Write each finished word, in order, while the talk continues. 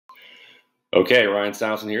Okay, Ryan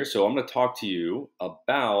Steinolfson here. So I'm going to talk to you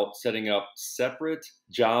about setting up separate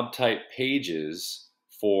job type pages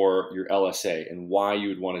for your LSA and why you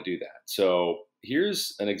would want to do that. So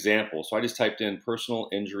here's an example. So I just typed in personal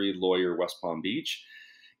injury lawyer West Palm Beach.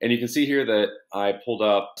 And you can see here that I pulled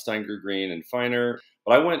up Steiger, Green, and Finer.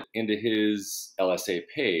 But I went into his LSA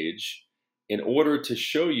page in order to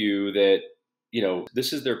show you that,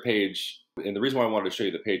 this is their page. And the reason why I wanted to show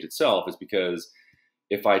you the page itself is because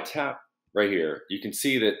if I tap right here, you can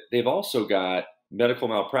see that they've also got medical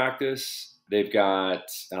malpractice. They've got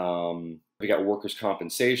workers'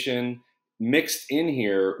 compensation mixed in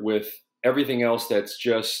here with everything else that's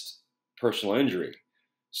just personal injury.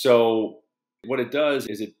 So what it does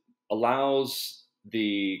is it allows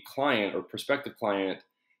the client or prospective client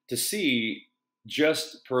to see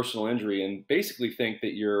just personal injury and basically think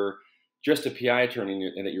that you're just a PI attorney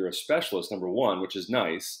and that you're a specialist, number one, which is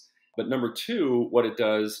nice. But number two, what it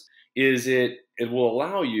does is it will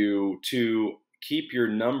allow you to keep your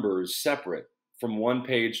numbers separate from one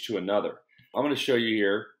page to another. I'm going to show you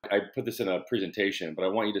here. I put this in a presentation, but I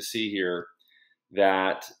want you to see here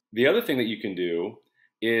that the other thing that you can do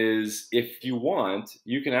is if you want,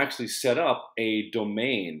 you can actually set up a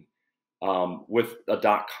domain with a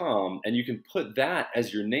 .com, and you can put that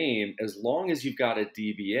as your name as long as you've got a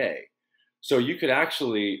DBA. So you could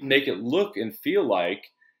actually make it look and feel like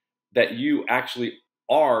that you actually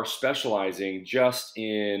are specializing just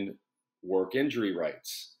in work injury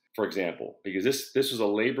rights, for example, because this was a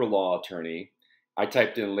labor law attorney. I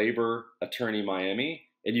typed in labor attorney Miami,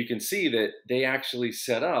 and you can see that they actually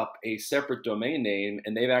set up a separate domain name,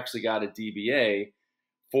 and they've actually got a DBA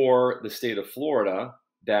for the state of Florida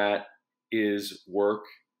that is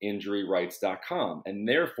workinjuryrights.com. And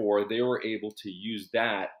therefore, they were able to use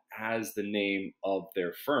that as the name of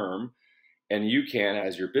their firm. And you can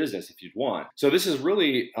as your business if you'd want. So this is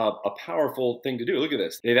really a powerful thing to do. Look at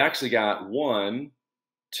this. They've actually got 1,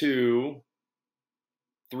 2,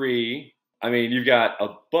 3. I mean, you've got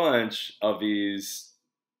a bunch of these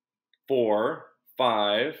 4,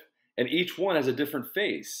 5, and each one has a different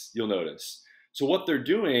face, you'll notice. So what they're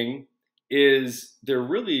doing is they're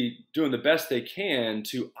really doing the best they can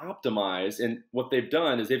to optimize. And what they've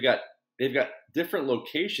done is they've got different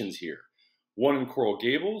locations here. One in Coral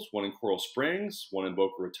Gables, one in Coral Springs, one in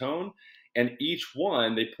Boca Raton, and each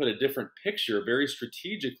one they put a different picture very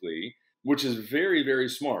strategically, which is very, very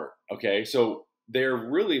smart. Okay, so they're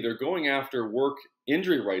going after work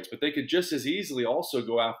injury rights, but they could just as easily also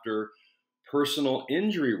go after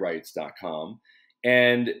personalinjuryrights.com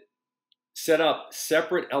and set up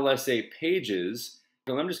separate LSA pages.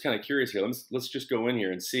 And I'm just kind of curious here. Let's just go in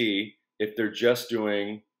here and see if they're just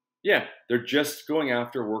doing. Yeah, they're just going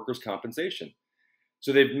after workers' compensation.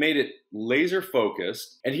 So they've made it laser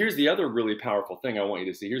focused. And here's the other really powerful thing I want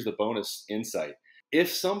you to see. Here's the bonus insight.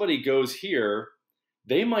 If somebody goes here,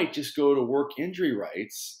 they might just go to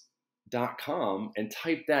workinjuryrights.com and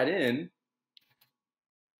type that in.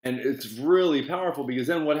 And it's really powerful because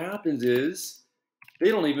then what happens is they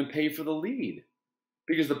don't even pay for the lead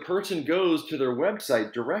because the person goes to their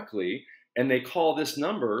website directly and they call this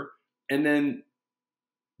number, and then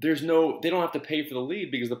they don't have to pay for the lead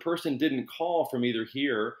because the person didn't call from either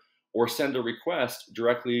here or send a request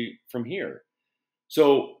directly from here.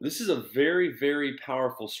 So this is a very, very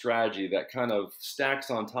powerful strategy that kind of stacks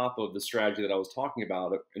on top of the strategy that I was talking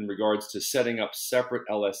about in regards to setting up separate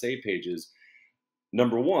LSA pages.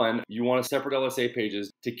 Number one, you want separate LSA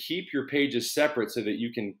pages to keep your pages separate so that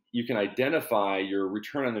you can identify your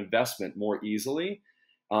return on investment more easily.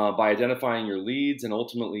 By identifying your leads and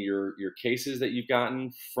ultimately your cases that you've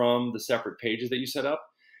gotten from the separate pages that you set up.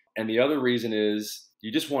 And the other reason is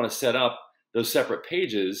you just want to set up those separate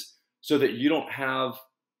pages so that you don't have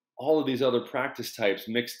all of these other practice types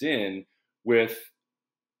mixed in with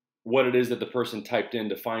what it is that the person typed in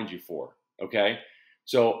to find you for, okay?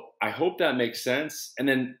 So I hope that makes sense. And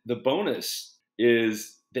then the bonus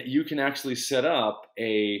is that you can actually set up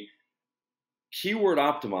a keyword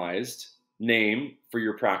optimized name for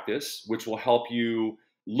your practice, which will help you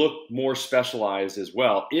look more specialized as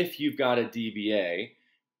well. If you've got a DBA,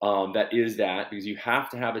 because you have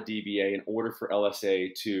to have a DBA in order for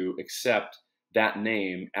LSA to accept that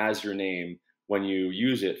name as your name when you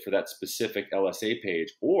use it for that specific LSA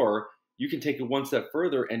page. Or you can take it one step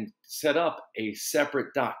further and set up a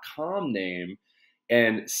separate .com name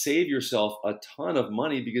and save yourself a ton of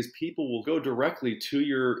money because people will go directly to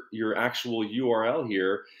your actual URL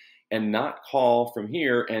here and not call from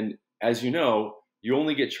here. And as you know, you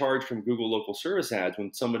only get charged from Google Local Service Ads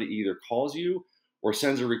when somebody either calls you or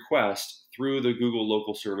sends a request through the Google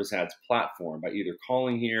Local Service Ads platform by either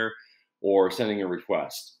calling here or sending a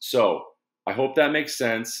request. So I hope that makes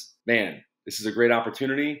sense. Man, this is a great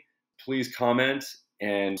opportunity. Please comment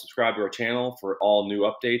and subscribe to our channel for all new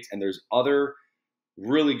updates. And there's other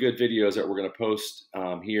really good videos that we're going to post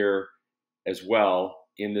here as well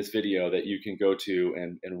in this video that you can go to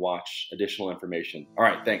and watch additional information. All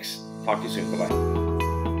right, thanks. Talk to you soon. Bye-bye.